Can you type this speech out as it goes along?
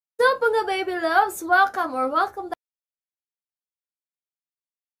baby loves! Welcome back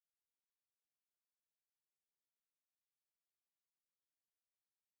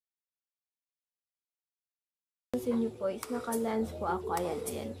sa inyo po is naka-lens po ako. Ayan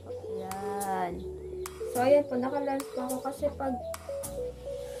po. Ayan. So, ayan po, naka-lens po ako kasi pag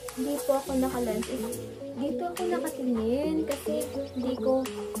hindi po ako naka-lens, dito ako nakatingin kasi hindi ko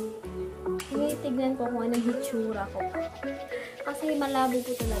tinitignan ko kung anong hitsura ko. Kasi malabo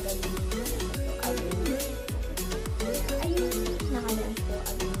po talaga dito. Ayun, naka-lens po.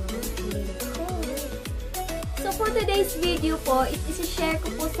 So, for today's video po, isi-share ko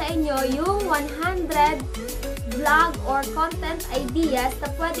po sa inyo yung 100 vlog or content ideas na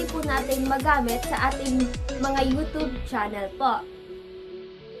pwede po natin magamit sa ating mga YouTube channel po.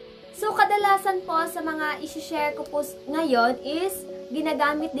 So, kadalasan po sa mga isi-share ko po ngayon is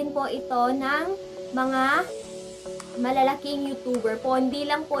ginagamit din po ito ng mga malalaking YouTuber po. Hindi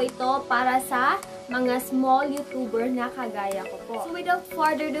lang po ito para sa mga small YouTuber na kagaya ko po. So, without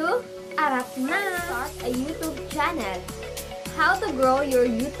further ado, arap na! Start a YouTube channel. How to grow your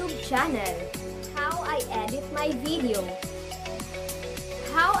YouTube channel. How I edit my video.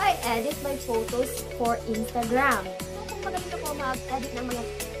 How I edit my photos for Instagram. So, kung magaling po mag-edit ng mga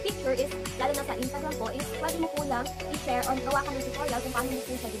picture is, lalo na sa Instagram po, is pwede mo po lang i-share or gawa ka ng tutorial kung paano mo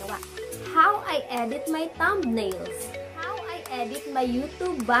po siya ginawa. How I edit my thumbnails. How I edit my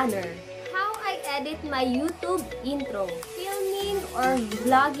YouTube banner. How I edit my YouTube intro. Filming or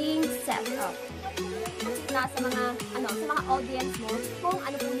vlogging setup. Na sa mga sa mga audience mo kung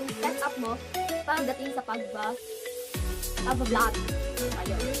ano po yung setup mo pagdating sa pag-vlog.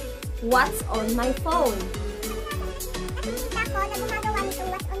 What's on my phone? Nakikita ko na gumagawa nitong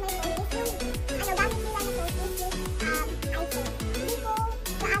what's on my phone is yung gamit nila na phone is yung iPhone. Hindi ko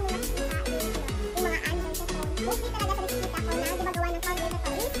gaano nakikita yung mga Android na phone. Mostly talaga sa nakikita ko na gumagawa ng content na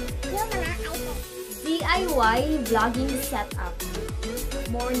to is yung mga iPhone. DIY vlogging setup.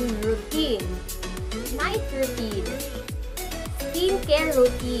 Morning routine. Night routine. Skincare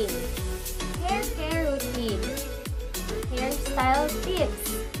routine. Hair care routine. Hairstyle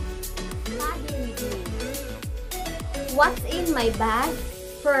tips. Body routine. What's in my bag,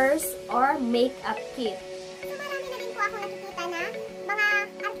 purse, or makeup kit? So marami na din po ako nakikita na mga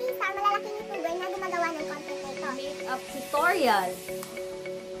artista, malalaking YouTuber na gumagawa ng content na ito. Makeup tutorial.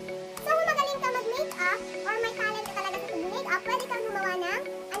 So kung magaling ka mag-makeup or may talent ka talaga sa pag-makeup, pwede kang gumawa ng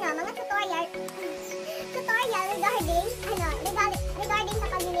mga tutorial regarding sa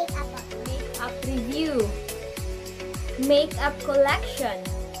pag-makeup po. Makeup review. Makeup collection.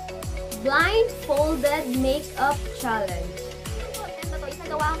 Blindfolded makeup challenge. Ito po,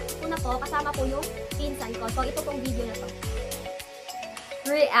 isagawa ko na po, kasama po yung pinsan ko. So, ito pong video na to.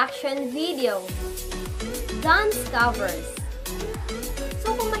 Reaction video. Dance covers.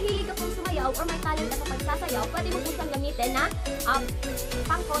 So, kung mahilig ka pong sumayaw or may talent ka sa pagsasayaw, pwede mo po siyang gamitin na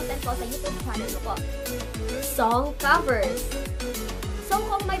pang-content ko sa YouTube channel mo po. Song covers. So,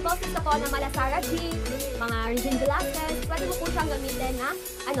 kung may boses ako na Malasara G, mga Regine Velasquez, pwede mo po siyang gamitin na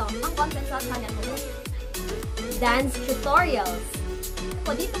pang-content sa channel mo po. Dance tutorials.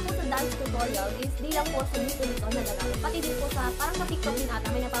 So, dito po sa dance tutorial is di lang po sa YouTube ito nagagamit. Pati din po sa, parang sa TikTok din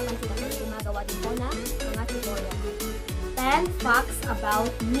ata, may napapansin ako na gumagawa din po na mga tutorial. 10 facts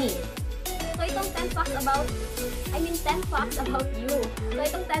about me. So, itong 10 facts about you. So,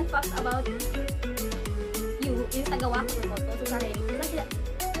 itong 10 facts about you is nagawa ko po to sa sarili ko.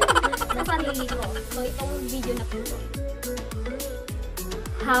 Sa sarili ko. So, itong video na po to.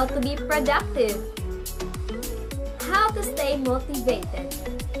 How to be productive. How to stay motivated.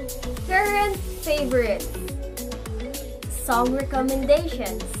 Current favorites. Song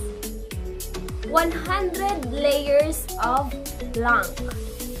recommendations. 100 layers of blank.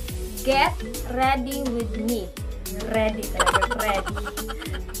 Get ready with me. Ready talaga, ready.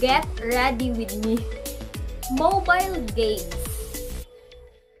 Get ready with me. Mobile games.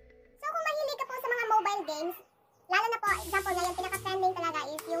 So kung mahilig ka po sa mga mobile games, lalo na po, example ngayon, pinaka-trending talaga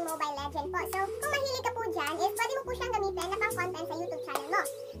is yung Mobile Legend po. So kung mahilig ka po dyan, is pwede mo po siyang gamitin na pang-content sa YouTube channel mo.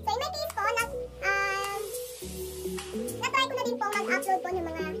 So in my case po, na-try ko na din po mag-upload po ng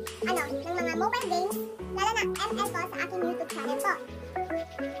mga, ng mga mobile games, lalo na ML po sa aking YouTube channel po.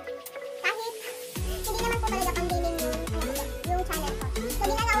 Kahit hindi naman po talaga pang-gaming yung channel ko. So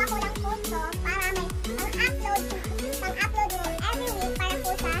ginagawa ko lang po to para may pang-upload mo every week para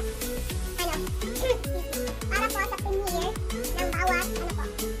po sa para po sa premiere ng bawat po.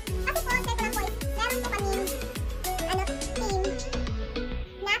 Kasi po, check lang po, meron po kaming team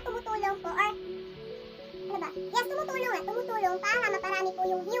na tumutulong po or yes, tumutulong para maparami po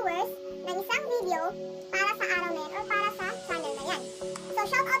yung viewers ng isang video para sa araw na yan or para sa channel na yan. So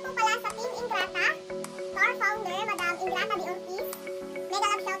shout out po pala sa team Ingrata, to our founder, Madam Ingrata de Ortiz. Mega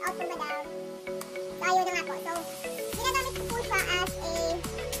love shout out to Madam. So, ayun na nga po. So, ginagamit ko po siya as a,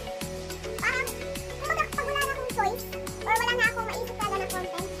 parang, kumbaga, pag wala na akong choice, or wala na akong maisip talaga na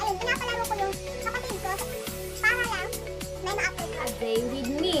content, ayun, pinapalaro ko yung kapatid ko, para lang, may ma-upload ko. A day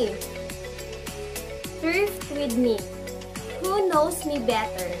with me. Thrift with me. Who knows me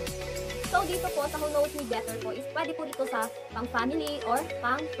better? So, dito po sa Who Knows Me Better po is pwede po dito sa pang family or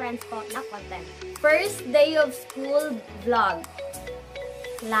pang friends po na content. First day of school vlog.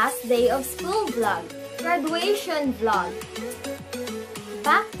 Last day of school vlog. Graduation vlog.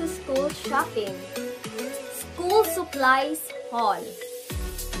 Back to school shopping. School supplies haul.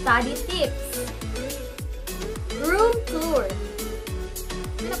 Study tips. Room tour.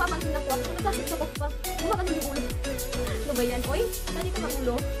 May napapansin na po ako. Nagsasit ko pa. Bumakan yung ulo. Ano ba yan? Oy, dali ka ng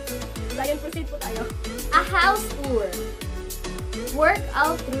ulo. Dahil proceed po tayo. A house tour.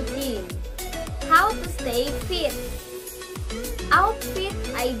 Workout routine. How to stay fit. Outfit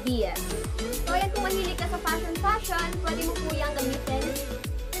ideas. So, ayan, kung mahilig ka sa fashion, pwede mo po yung gamitin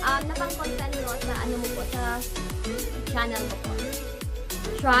na pang content mo sa ano mo po, sa channel mo po.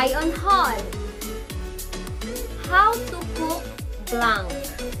 Try on haul. How to cook blank.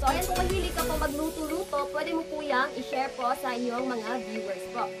 So, ayan, kung mahilig ka po magluto-luto, pwede mo po yung i-share po sa inyong mga viewers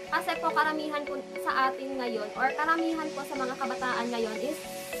po. Kasi po, karamihan po sa atin ngayon, or karamihan po sa mga kabataan ngayon is,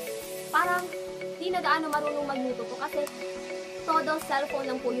 parang di na gaano marunong magluto po kasi todo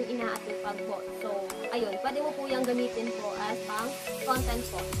cellphone lang po yung inaatupag po. So, ayun, pwede mo po yung gamitin po as pang content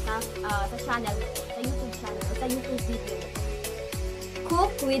po sa channel mo po, sa YouTube channel, sa YouTube video mo.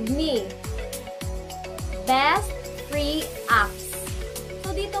 Cook with me. Best free apps.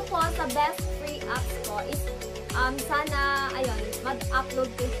 So, dito po sa best free apps ko is, sana, ayun, mag-upload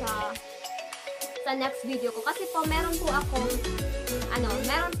ko siya sa next video ko. Kasi po, meron po akong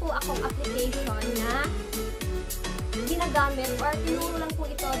application na ginagamit or tinuro lang po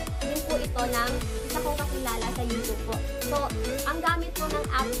ito, din po ito ng isa kong kakilala sa YouTube po. So, ang gamit po ng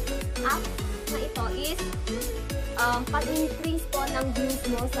app na ito is, pag-increase po ng views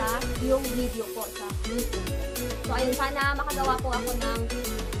mo sa yung video po sa YouTube. So, ayun, sana makagawa po ako ng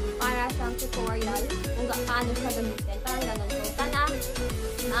para siyang tutorial kung paano siya gamitin. Parang ganun. So, sana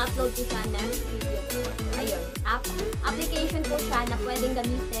ma-upload ko siya next video po. So, ayun, application po siya na pwedeng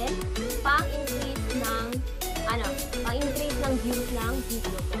gamitin pang-increase ng views ng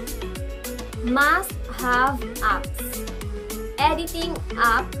video po. Must have apps. Editing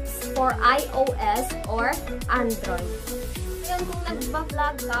apps for iOS or Android. Ngayon, kung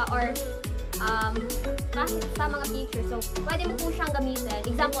nagba-vlog ka or kahit sa mga pictures, so pwede mo po siyang gamitin,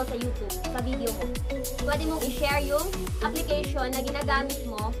 example sa YouTube, sa video mo. Pwede mong i-share yung application na ginagamit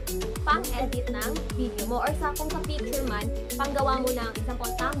mo pang-edit ng video mo or kung sa picture man, panggawa mo ng, example,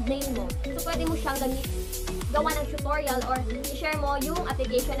 thumbnail mo. So pwede mo siyang gawa ng tutorial or i-share mo yung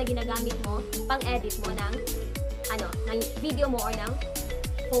application na ginagamit mo pang-edit mo ng ng video mo or ng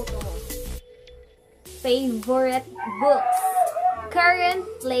photo mo. Favorite books. Current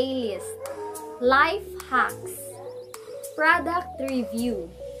playlist. Life hacks. Product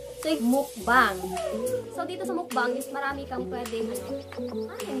review. So, mukbang. So, dito sa mukbang is marami kang pwedeng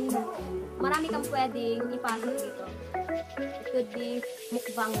ipasok dito. It could be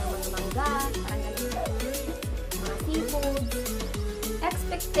mukbang ng mga mangga, parang ganun. Mga seafood.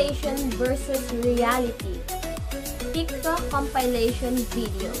 Expectation versus reality. TikTok compilation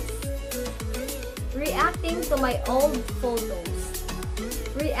videos. Reacting to my old photos.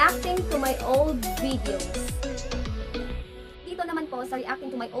 Reacting to my old videos. Dito naman po sa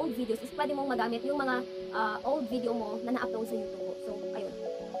reacting to my old videos is pwede mong magamit yung mga old video mo na na-upload sa YouTube mo. So, ayun.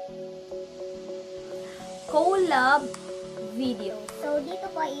 Collab video. So, dito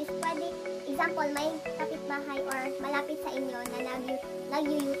po is pwede, example, may kapitbahay or malapit sa inyo na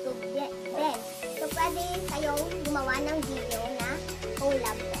nag-YouTube din. So, pwede kayong gumawa ng video na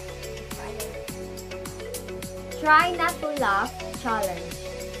collab po. So, ayun. Try not to laugh challenge.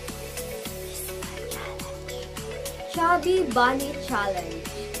 Chubby Bunny challenge.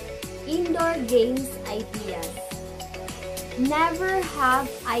 Indoor games ideas. Never have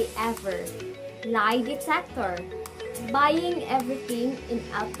I ever. Lie detector. Buying everything in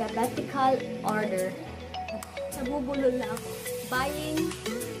alphabetical order. Nabubulol na ako. Buying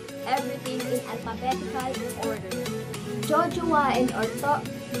everything in alphabetical order. Jojoa and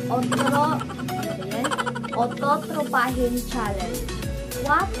Ototropahin challenge.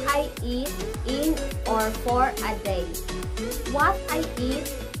 What I eat in or for a day. What I eat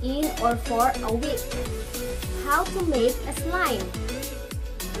in or for a week. How to make a slime.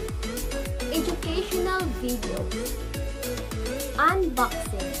 Educational videos.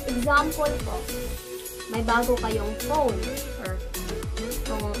 Unboxing. Example po, may bago kayong phone or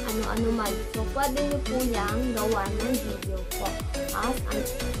kung ano-ano man. So, pwede nyo po yang gawa ng video po as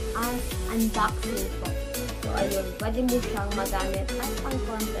unboxing po. So, ayun, pwede mo siyang magamit as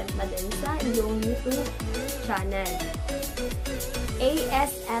pang-content na din sa iyong YouTube channel.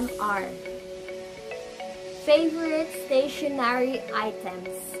 ASMR. Favorite stationery items.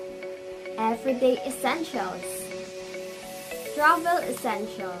 Everyday essentials. Travel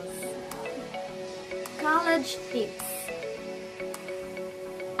essentials. College tips.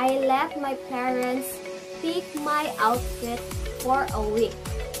 I let my parents pick my outfit for a week.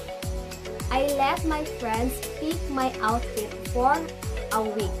 I let my friends pick my outfit for a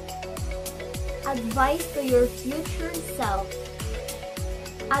week. Advice to your future self.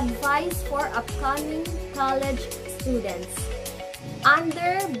 Advice for upcoming college students.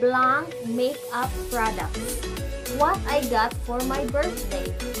 Under blank makeup products. What I got for my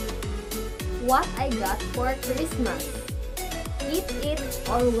birthday. What I got for Christmas. Eat it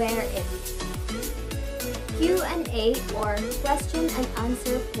or wear it. Q&A or question and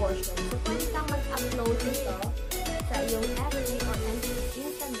answer portion. So, pwede kang mag-upload nito sa iyong FB or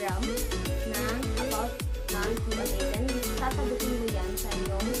Instagram na about ng Q&A. Then, sasagutin mo yan sa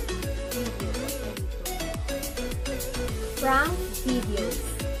iyong video o sa YouTube. Prank videos.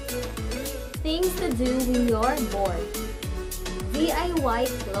 Things to do when you're bored. DIY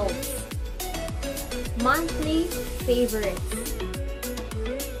clothes. Monthly favorites.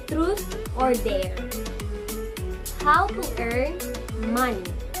 Truth or dare. How to earn money.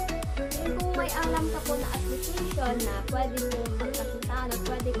 Kung may alam ka po na application na pwede po pagkakitaan at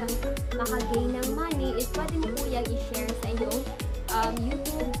pwede kang makagain ng money, is pwede mo po yung i-share sa iyong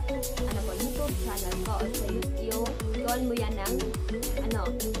YouTube, YouTube channel ko o sa YouTube. Gawin mo yan ng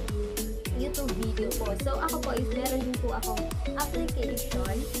YouTube video po. So, ako po is meron din po akong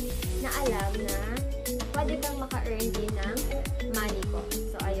application na alam na pwede kang maka-earn din ng money po.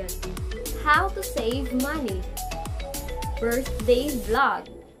 So, ayun. How to save money. Birthday vlog.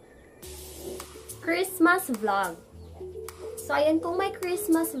 Christmas vlog. So, ayan, kung may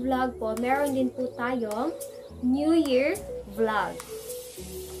Christmas vlog po, meron din po tayong New Year vlog.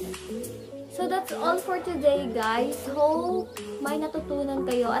 So, that's all for today, guys. Hope may natutunan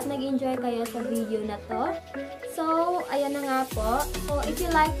kayo at nag-enjoy kayo sa video na to. So, ayan na nga po. So, if you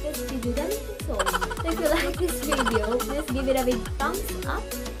like this video, if you like this video, please give it a big thumbs up.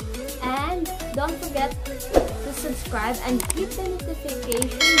 And don't forget to subscribe and hit the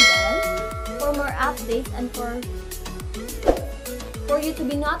notification bell for more updates and for you to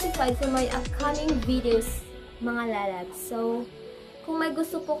be notified for my upcoming videos, mga lalags. So, kung may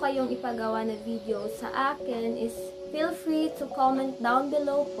gusto po kayong ipagawa na video sa akin, is feel free to comment down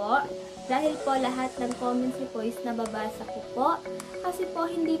below po. Dahil po lahat ng comments ni po is nababasa ko po. Kasi po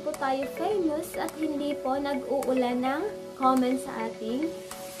hindi po tayo famous at hindi po nag-uulan ng comments sa ating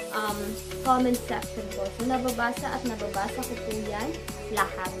comment section po. So, nababasa ko po yan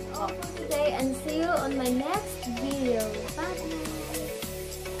lahat. For today, and see you on my next video. Bye!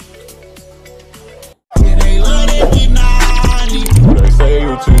 They say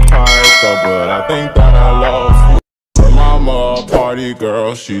you're too tired, so but I think that I lost you. Mama, a party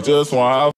girl, she just want